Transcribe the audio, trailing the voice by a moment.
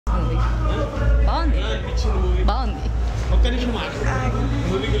బాగుంది బాగుంది ఒక్క నిమిషం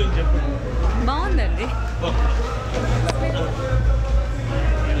మూవీ గురించి చెప్పండి. బాగుందండి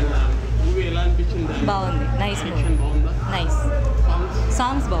మూవీ ఎలా అనిపించింది? బాగుంది నైస్ మూవీ బాగుందా? నైస్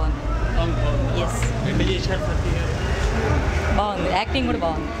సాంగ్స్ బాగుంది ఎస్ ఎట్లా చేశారు సత్య గారు? బాగుంది యాక్టింగ్ కూడా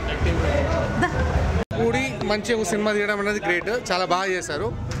బాగుంది కూడి మంచి ఒక సినిమా తీయడం అనేది గ్రేట్, చాలా బాగా చేశారు.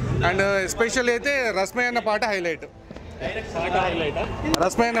 అండ్ ఎస్పెషల్లీ అయితే రస్మయ్య అన్న పాట హైలైట్.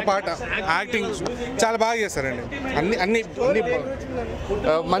 రస్మయ్య అన్న పాట యాక్టింగ్ చాలా బాగా చేశారండి. అన్ని అన్ని అన్ని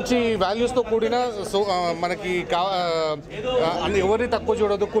మంచి వాల్యూస్తో కూడిన మనకి అన్ని ఎవరిని తక్కువ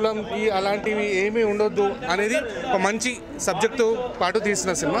చూడొద్దు, కులంకి అలాంటివి ఏమీ ఉండొద్దు అనేది ఒక మంచి సబ్జెక్ట్తో పాటు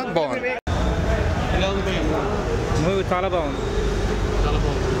తీసిన సినిమా. బాగుంది. మూవీ చాలా బాగుంది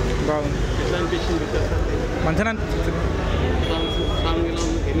బాగుంది మంచిగా అనిపిస్తుంది.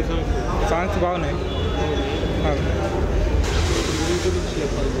 సాంగ్స్ బాగున్నాయి.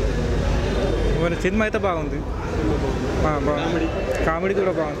 సినిమా అయితే బాగుంది. బాగుంది. కామెడీ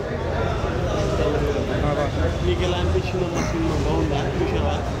కూడా బాగుంది.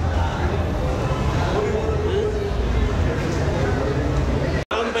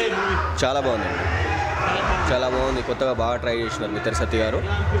 చాలా బాగుంది. చాలా బాగుంది. కొత్తగా బాగా ట్రై చేసినారు బిత్తరి సత్తి గారు.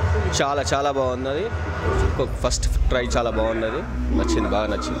 చాలా చాలా బాగున్నది. ఫస్ట్ ట్రై చాలా బాగున్నది, నచ్చింది, బాగా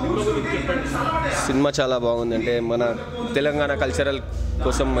నచ్చింది. సినిమా చాలా బాగుంది. అంటే మన తెలంగాణ కల్చరల్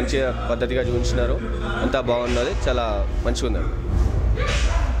కోసం మంచిగా పద్ధతిగా చూపించినారు. అంతా బాగున్నది, చాలా మంచిగా ఉన్నది.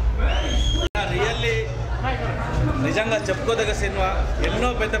 రియల్లీ నిజంగా చెప్పుకోదగ్గ సినిమా. ఎన్నో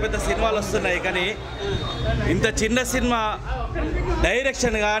పెద్ద పెద్ద సినిమాలు వస్తున్నాయి, కానీ ఇంత చిన్న సినిమా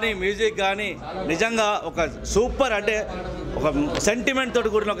డైరెక్షన్ కానీ మ్యూజిక్ కానీ నిజంగా ఒక సూపర్. అంటే ఒక సెంటిమెంట్ తోటి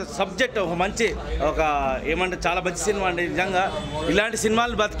కూడిన ఒక సబ్జెక్ట్, ఒక మంచి ఏమంటే చాలా మంచి సినిమా అండి. నిజంగా ఇలాంటి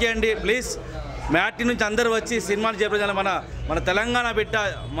సినిమాలు బతికేయండి ప్లీజ్. మ్యాటి నుంచి అందరూ వచ్చి సినిమాలు చేపట్టాలి. మన తెలంగాణ బిడ్డ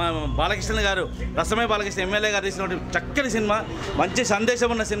బాలకృష్ణ గారు, రసమయ బాలకృష్ణ ఎమ్మెల్యే గారు తీసిన చక్కని సినిమా, మంచి సందేశం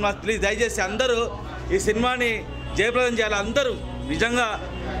ఉన్న సినిమా. ప్లీజ్ దయచేసి అందరూ ఈ సినిమాని జయప్రదం చేయాలి. అందరూ నిజంగా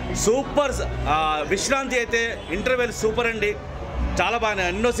సూపర్. విశ్రాంతి అయితే ఇంటర్వెల్ సూపర్ అండి, చాలా బాగా.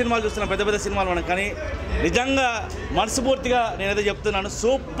 ఎన్నో సినిమాలు చూస్తున్నాం, పెద్ద పెద్ద సినిమాలు మనం, కానీ నిజంగా మనస్ఫూర్తిగా నేనైతే చెప్తున్నాను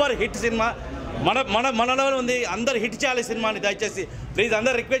సూపర్ హిట్ సినిమా. మనలో ఉంది. అందరు హిట్ చేయాలి సినిమాని దయచేసి ప్లీజ్.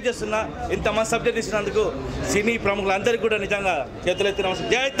 అందరు రిక్వెస్ట్ చేస్తున్నా. ఇంత మంచి సబ్జెక్ట్ ఇచ్చినందుకు సినీ ప్రముఖులందరికీ కూడా నిజంగా చేతులెత్తి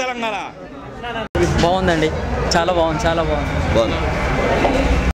నమస్కారం. జై తెలంగాణ. బాగుందండి, చాలా బాగుంది, చాలా బాగుంది.